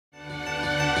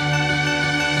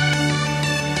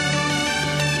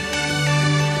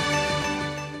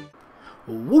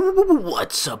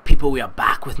What's up, people? We are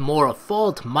back with more of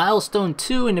Fault Milestone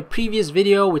 2 in the previous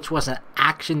video, which was an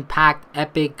action-packed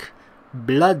epic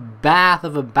bloodbath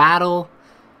of a battle.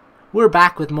 We're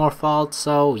back with more Fault,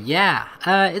 so yeah,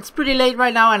 it's pretty late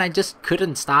right now and I just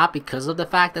couldn't stop because of the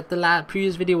fact that the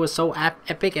previous video was so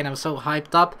epic and I'm so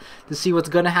hyped up to see what's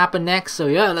gonna happen next. So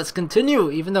yeah, let's continue,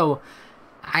 even though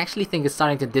I actually think it's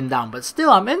starting to dim down, but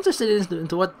still I'm interested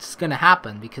into what's gonna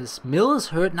happen because Mill is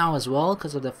hurt now as well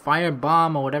because of the fire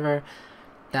bomb or whatever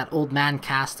that old man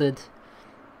casted.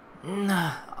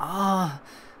 Oh,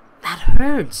 that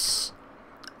hurts.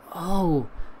 Oh,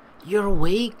 you're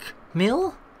awake,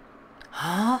 Mill?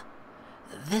 Huh?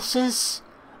 This is...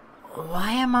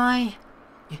 Why am I...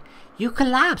 You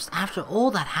collapsed after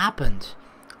all that happened.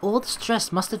 All the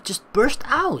stress must have just burst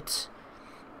out.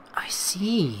 I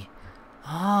see.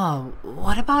 Oh,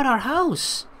 what about our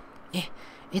house?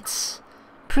 It's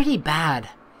pretty bad.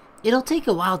 It'll take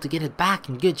a while to get it back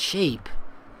in good shape.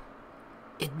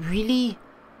 It really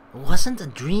wasn't a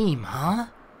dream, huh?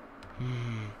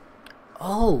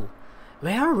 Oh,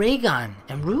 where are Raygon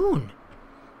and Rune?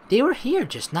 They were here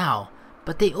just now,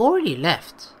 but they already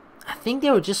left. I think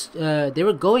they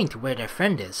were going to where their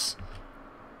friend is.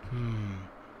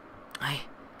 I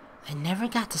never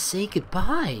got to say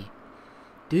goodbye.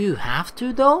 Do you have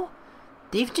to, though?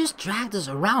 They've just dragged us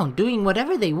around doing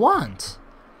whatever they want.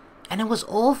 And it was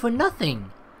all for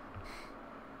nothing.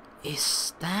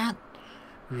 Is that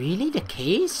really the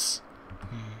case?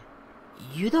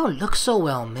 You don't look so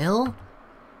well, Mill.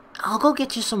 I'll go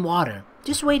get you some water.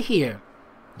 Just wait here.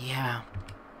 Yeah.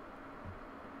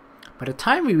 By the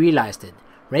time we realized it,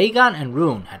 Raygon and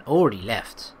Rune had already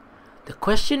left. The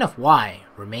question of why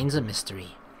remains a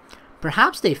mystery.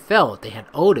 Perhaps they felt they had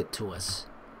owed it to us.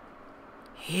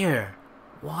 Here,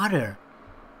 water.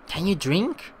 Can you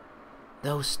drink?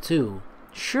 Those two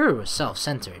sure were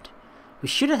self-centered. We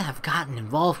shouldn't have gotten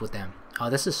involved with them. Oh,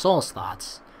 this is Saul's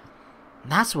thoughts.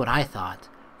 That's what I thought,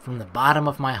 from the bottom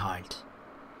of my heart.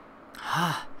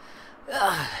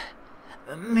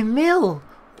 Mill,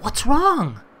 what's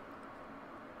wrong?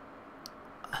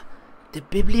 The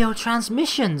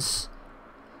bibliotransmissions.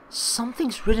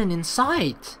 Something's written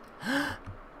inside.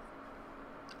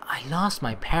 I lost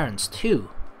my parents too.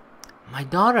 My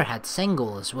daughter had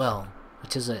Sengul as well,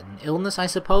 which is an illness, I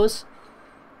suppose.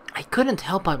 I couldn't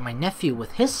help out my nephew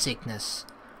with his sickness.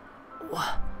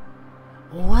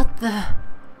 What the...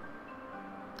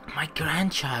 My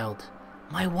grandchild,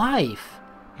 my wife,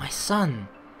 my son.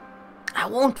 I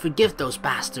won't forgive those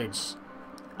bastards.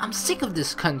 I'm sick of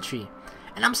this country,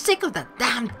 and I'm sick of that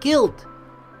damn guild.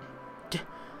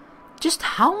 Just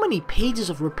how many pages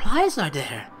of replies are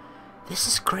there? This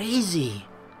is crazy.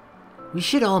 We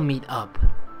should all meet up.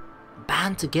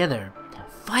 Band together.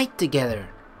 Fight together.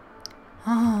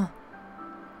 To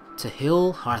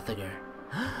Hill Harthager.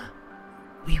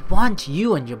 We want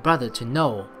you and your brother to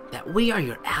know that we are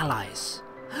your allies.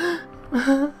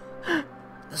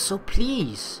 So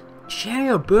please, share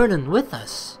your burden with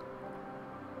us.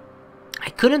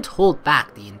 I couldn't hold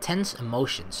back the intense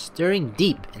emotions stirring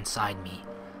deep inside me.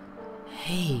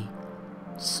 Hey,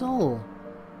 Soul.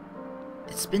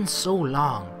 It's been so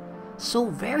long, so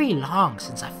very long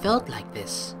since I felt like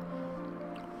this.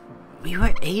 We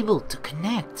were able to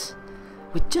connect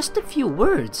with just a few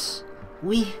words.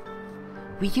 We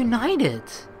united.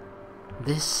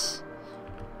 This...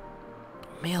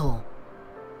 Mill,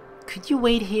 could you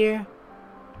wait here?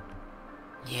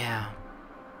 Yeah.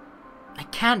 I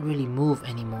can't really move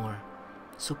anymore,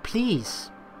 so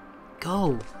please,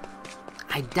 go.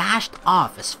 I dashed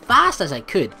off as fast as I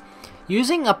could.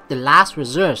 Using up the last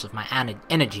reserves of my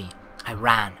energy, I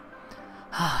ran.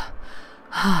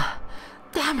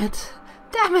 Damn it!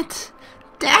 Damn it!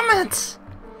 Damn it!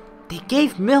 They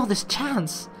gave Mill this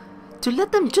chance to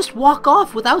let them just walk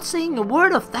off without saying a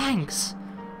word of thanks.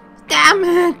 Damn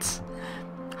it!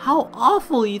 How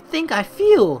awful you think I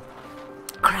feel.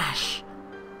 Crash.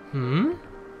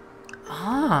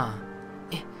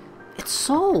 It's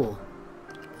Soul.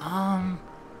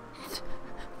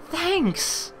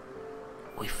 Thanks.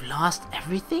 We've lost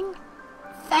everything?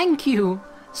 Thank you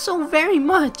so very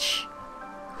much.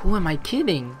 Who am I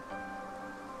kidding?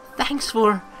 Thanks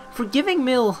for giving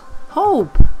Mill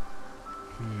hope.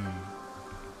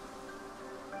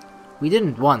 We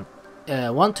didn't want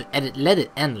to let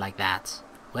it end like that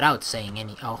without saying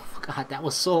any... Oh god, that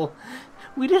was so...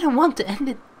 We didn't want to end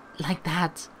it like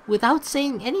that without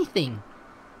saying anything.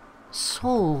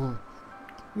 Soul,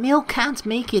 Mill can't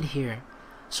make it here,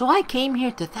 so I came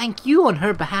here to thank you on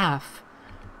her behalf.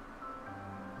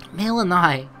 Mill and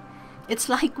I, it's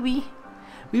like we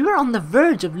were on the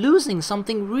verge of losing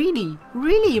something really,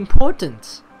 really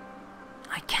important.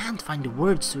 I can't find the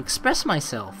words to express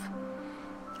myself.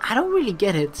 I don't really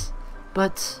get it,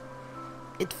 but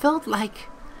it felt like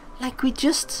we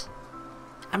just...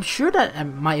 I'm sure that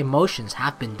my emotions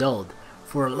have been dulled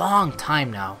for a long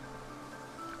time now.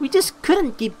 We just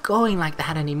couldn't keep going like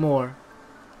that anymore.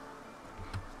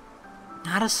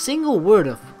 Not a single word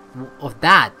of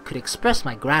that could express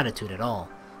my gratitude at all.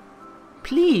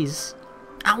 Please,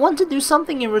 I want to do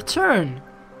something in return.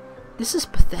 This is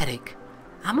pathetic.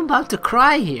 I'm about to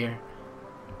cry here.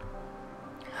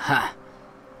 Ha!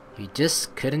 You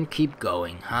just couldn't keep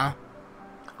going, huh?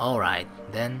 Alright,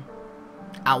 then.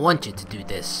 I want you to do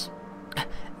this.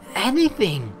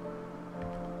 Anything!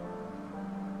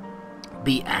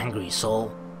 Be angry,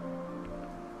 soul.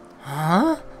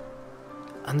 Huh?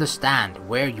 Understand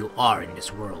where you are in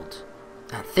this world.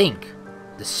 And think,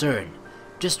 discern,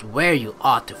 just where you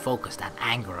ought to focus that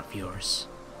anger of yours.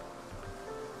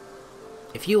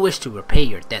 If you wish to repay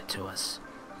your debt to us,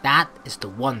 that is the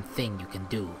one thing you can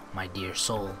do, my dear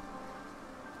soul.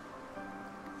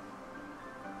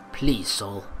 Please,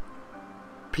 soul.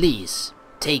 Please,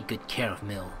 take good care of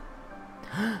Mill.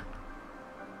 Her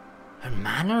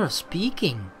manner of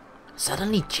speaking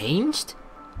suddenly changed?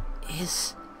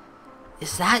 Is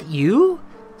that you?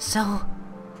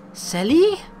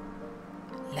 Selly?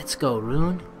 Let's go,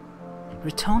 Rune.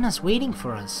 Ratona's waiting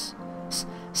for us.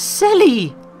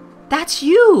 Selly! That's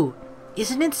you!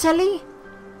 Isn't it, Selly?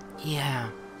 Yeah.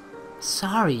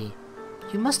 Sorry.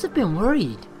 You must have been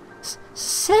worried.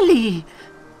 Selly!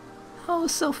 Oh,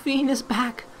 Selphine is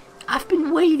back. I've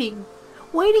been waiting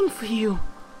for you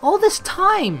all this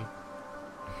time.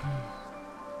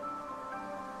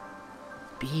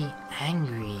 Be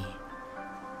angry.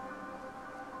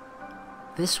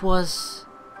 This was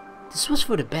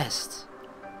for the best,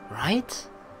 right?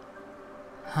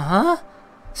 Huh?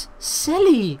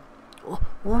 Silly!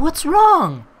 What's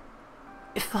wrong?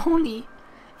 If only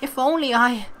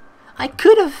I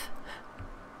could have...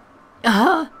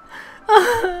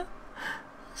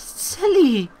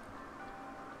 Silly!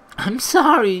 I'm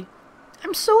sorry.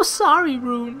 I'm so sorry,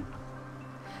 Rune.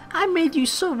 I made you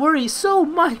worry so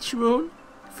much, Rune.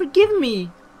 Forgive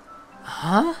me.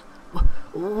 Huh?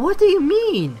 What do you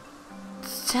mean?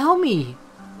 Tell me.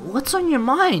 What's on your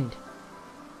mind?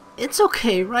 It's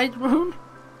okay, right, Rune?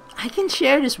 I can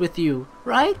share this with you,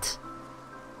 right?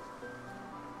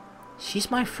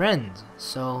 She's my friend,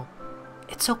 so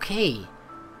it's okay,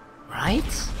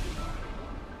 right?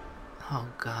 Oh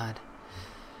God.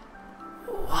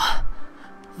 What?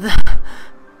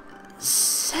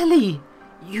 Sally,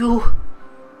 you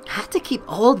had to keep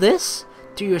all this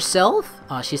to yourself?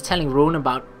 She's telling Rune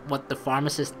about what the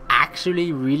pharmacist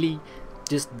actually really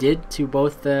just did to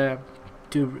both to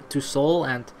Soul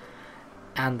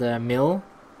and Mill,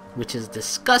 which is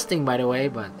disgusting, by the way.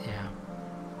 But yeah,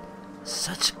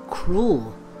 such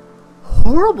cruel,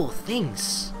 horrible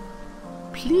things.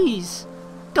 Please,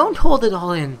 don't hold it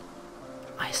all in.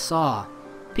 I saw,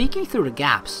 peeking through the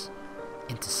gaps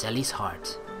into Sally's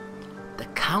heart, the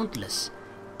countless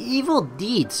evil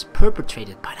deeds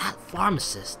perpetrated by that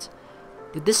pharmacist,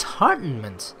 the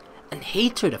disheartenment and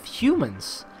hatred of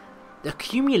humans, the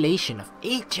accumulation of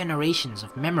 8 generations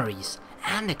of memories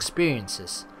and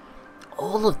experiences,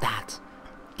 all of that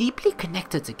deeply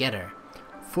connected together,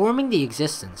 forming the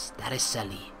existence that is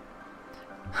Sally.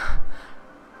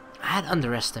 I had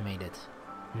underestimated.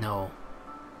 No,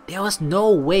 there was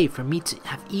no way for me to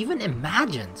have even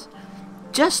imagined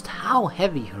just how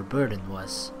heavy her burden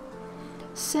was.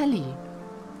 Sally,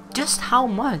 just how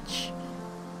much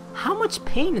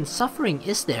pain and suffering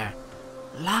is there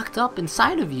locked up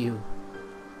inside of you?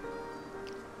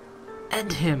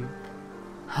 And him,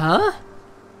 huh?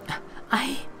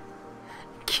 I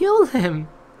killed him.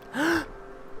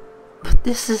 But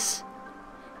this is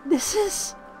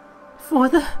for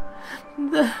the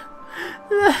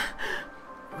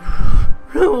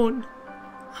Rune.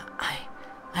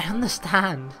 I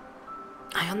understand.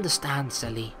 I understand,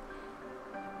 Sally.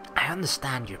 I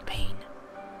understand your pain.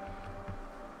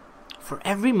 For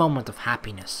every moment of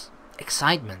happiness,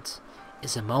 excitement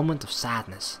is a moment of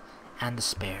sadness and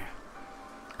despair.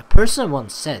 A person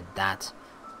once said that,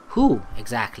 who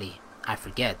exactly, I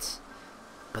forget,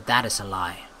 but that is a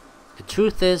lie. The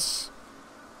truth is...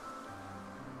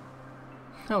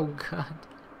 Oh God.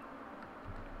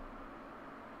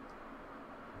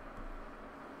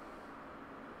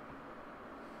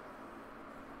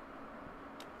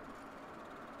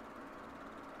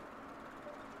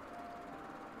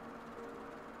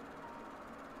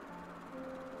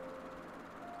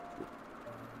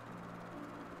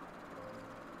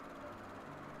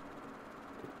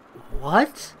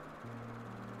 What?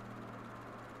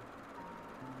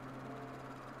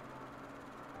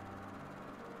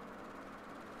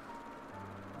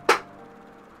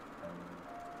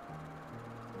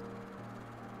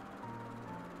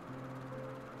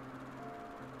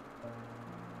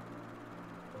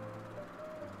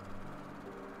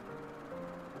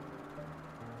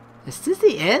 Is this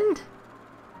the end?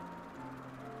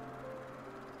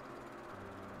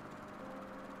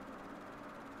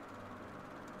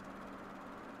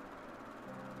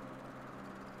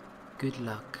 Good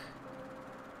luck.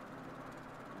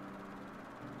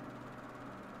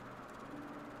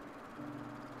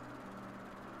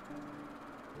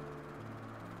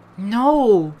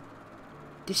 No!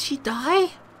 Did she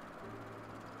die?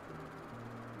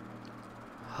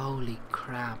 Holy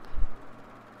crap.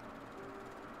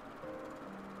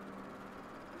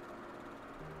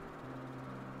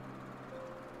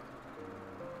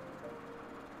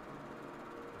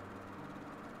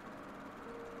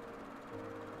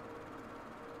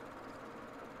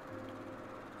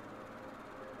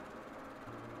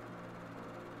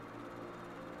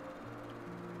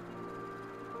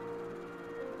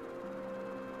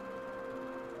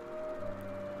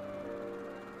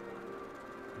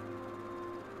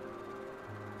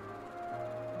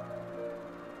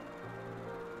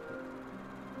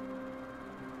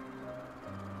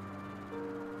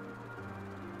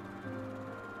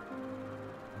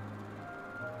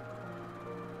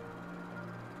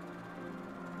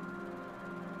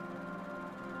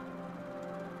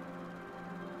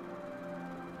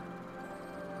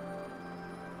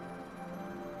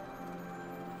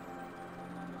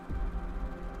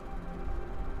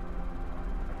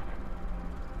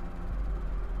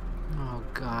 Oh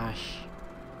gosh.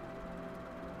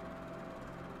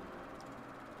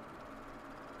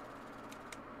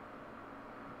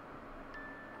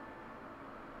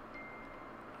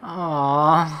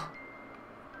 Aww.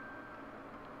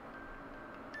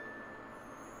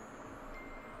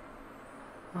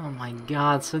 Oh my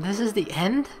god, so this is the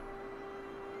end?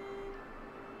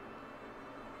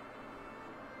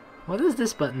 What does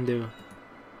this button do?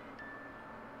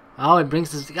 Oh, it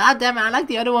brings this. God damn it, I like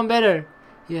the other one better.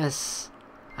 Yes,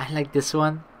 I like this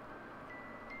one.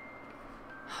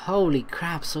 Holy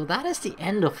crap, so that is the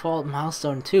end of Fault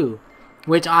Milestone 2.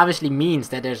 Which obviously means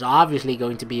that there's obviously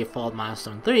going to be a Fault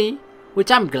Milestone 3. Which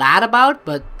I'm glad about,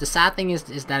 but the sad thing is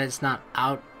that it's not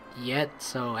out yet.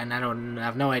 So, and I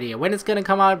have no idea when it's gonna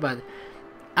come out, but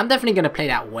I'm definitely gonna play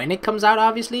that when it comes out,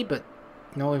 obviously. But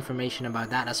no information about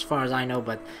that as far as I know.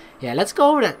 But yeah, let's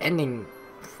go over that ending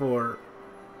for...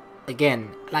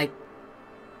 Again, like...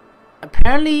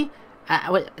 Apparently,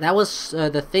 that was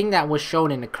the thing that was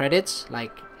shown in the credits.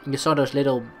 Like, you saw those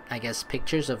little, I guess,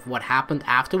 pictures of what happened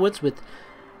afterwards with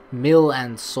Mill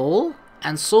and Soul.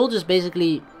 And Soul just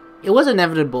basically... It was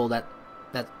inevitable that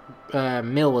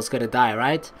Mill was gonna die,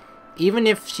 right? Even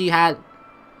if she had...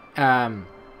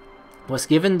 was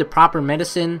given the proper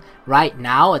medicine right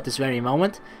now, at this very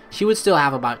moment, she would still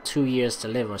have about 2 years to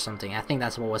live or something. I think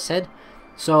that's what was said.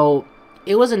 So...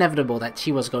 It was inevitable that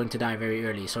she was going to die very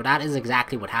early, so that is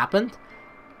exactly what happened.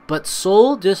 But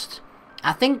Soul just...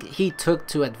 I think he took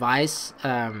to advice...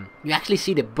 you actually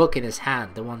see the book in his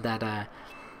hand, the one that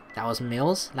was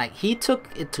Mill's. Like, he took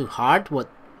it to heart what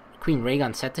Queen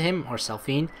Raygon said to him, or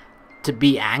Selphine, to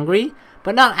be angry.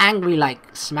 But not angry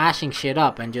like smashing shit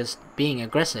up and just being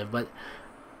aggressive, but...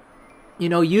 You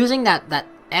know, using that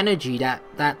energy,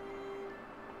 that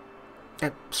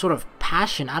sort of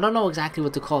passion, I don't know exactly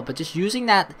what to call it, but just using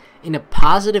that in a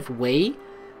positive way,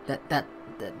 that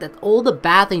all the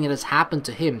bad thing that has happened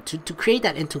to him, to create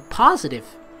that into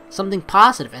positive, something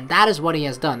positive, and that is what he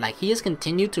has done. Like, he has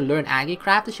continued to learn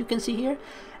Agicraft, as you can see here,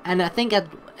 and I think that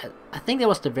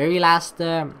was the very last,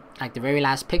 like the very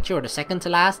last picture, or the second to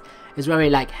last, is where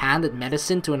he like handed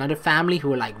medicine to another family who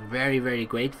were like very, very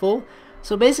grateful.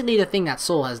 So basically, the thing that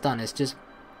Soul has done is just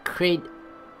create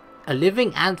a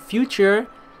living and future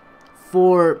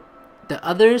for the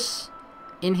others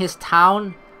in his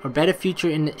town, or better future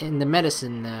in the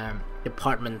medicine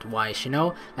department wise, you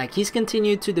know. Like, he's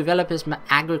continued to develop his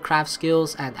Agicraft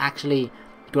skills and actually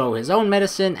grow his own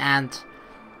medicine. And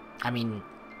I mean,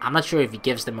 I'm not sure if he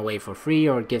gives them away for free,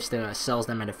 or sells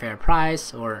them at a fair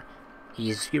price, or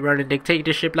he's running a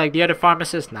dictatorship like the other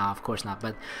pharmacists. No, of course not.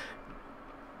 But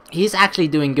he's actually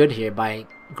doing good here by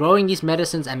growing these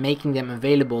medicines and making them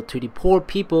available to the poor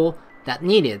people that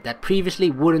need it, that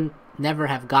previously wouldn't never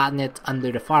have gotten it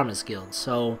under the Farmers Guild.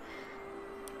 So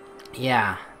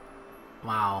yeah,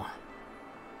 wow,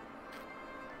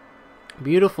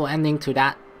 beautiful ending to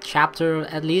that chapter,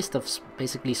 at least, of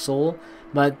basically Soul.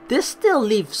 But this still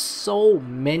leaves so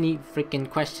many freaking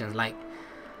questions. Like,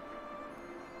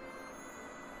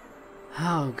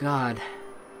 oh god,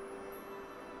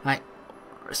 like,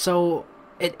 so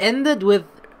it ended with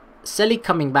Selly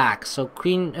coming back. So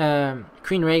Queen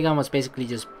Raygon was basically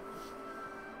just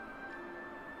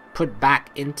put back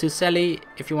into Selly,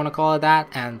 if you want to call it that,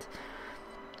 and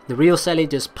the real Sally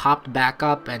just popped back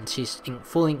up, and she's in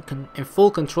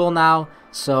full control now.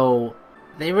 So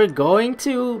they were going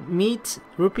to meet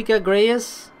Rupika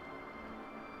Greyes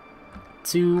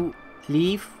to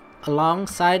leave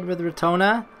alongside with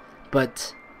Rotona,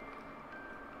 but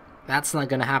that's not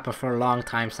gonna happen for a long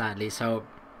time, sadly. So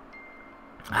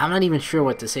I'm not even sure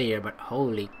what to say here, but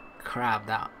holy crap,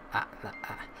 that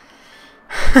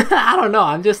I don't know,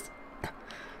 I'm just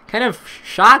kind of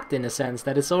shocked in a sense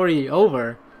that it's already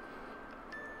over,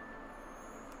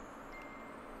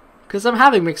 because I'm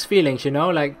having mixed feelings, you know,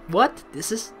 like, what,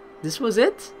 this was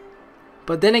it?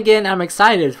 But then again, I'm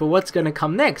excited for what's gonna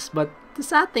come next. But the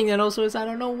sad thing then also is I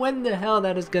don't know when the hell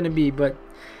that is gonna be. But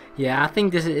yeah, I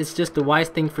think this is just the wise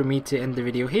thing for me to end the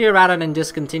video here rather than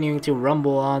just continuing to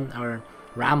ramble on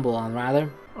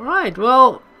rather. Alright,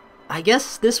 well, I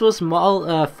guess this was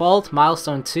Fault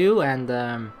Milestone 2,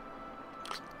 and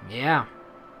yeah,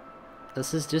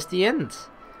 this is just the end.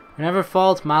 Whenever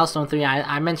Fault Milestone 3,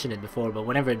 I mentioned it before, but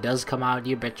whenever it does come out,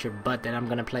 you bet your butt that I'm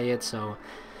gonna play it. So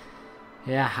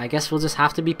yeah, I guess we'll just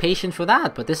have to be patient for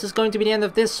that. But this is going to be the end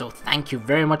of this, so thank you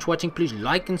very much for watching. Please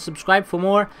like and subscribe for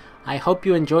more. I hope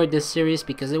you enjoyed this series,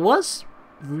 because it was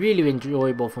really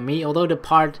enjoyable for me. Although the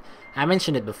part, I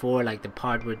mentioned it before, like the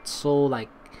part with Soul, like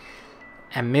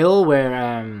Emil,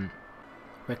 where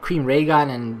Queen Rhaegar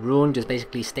and Rune just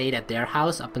basically stayed at their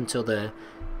house up until the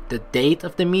date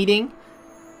of the meeting.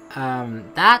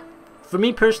 That, for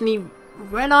me personally,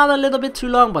 went on a little bit too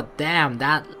long, but damn,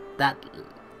 that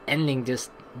ending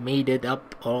just made it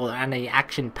up, and the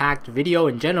action-packed video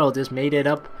in general just made it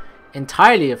up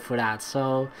entirely for that.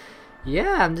 So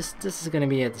yeah, this is gonna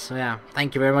be it. So yeah,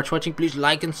 thank you very much for watching. Please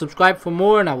like and subscribe for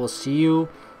more, and I will see you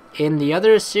in the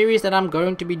other series that I'm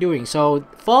going to be doing. So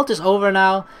Fault is over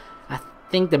now. I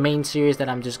think the main series that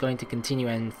I'm just going to continue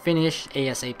and finish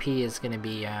ASAP is gonna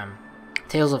be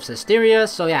Tales of Systeria.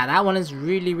 So yeah, that one is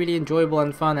really enjoyable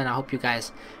and fun, and I hope you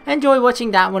guys enjoy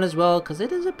watching that one as well, because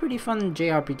it is a pretty fun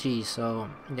JRPG. So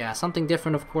yeah, something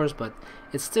different of course, but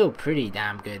it's still pretty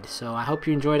damn good. So I hope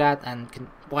you enjoy that and can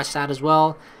watch that as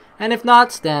well. And if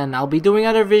not, then I'll be doing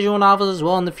other visual novels as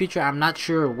well in the future. I'm not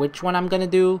sure which one I'm gonna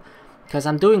do, because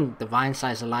I'm doing Divine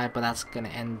Slice of Life, but that's gonna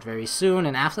end very soon,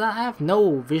 and after that I have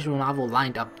no visual novel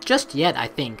lined up just yet, I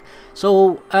think.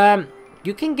 So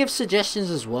you can give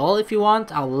suggestions as well if you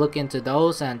want. I'll look into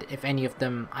those, and if any of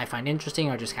them I find interesting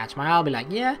or just catch my eye, I'll be like,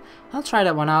 yeah, I'll try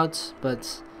that one out.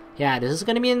 But yeah, this is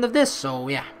gonna be the end of this, so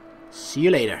yeah, see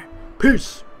you later.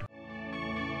 Peace.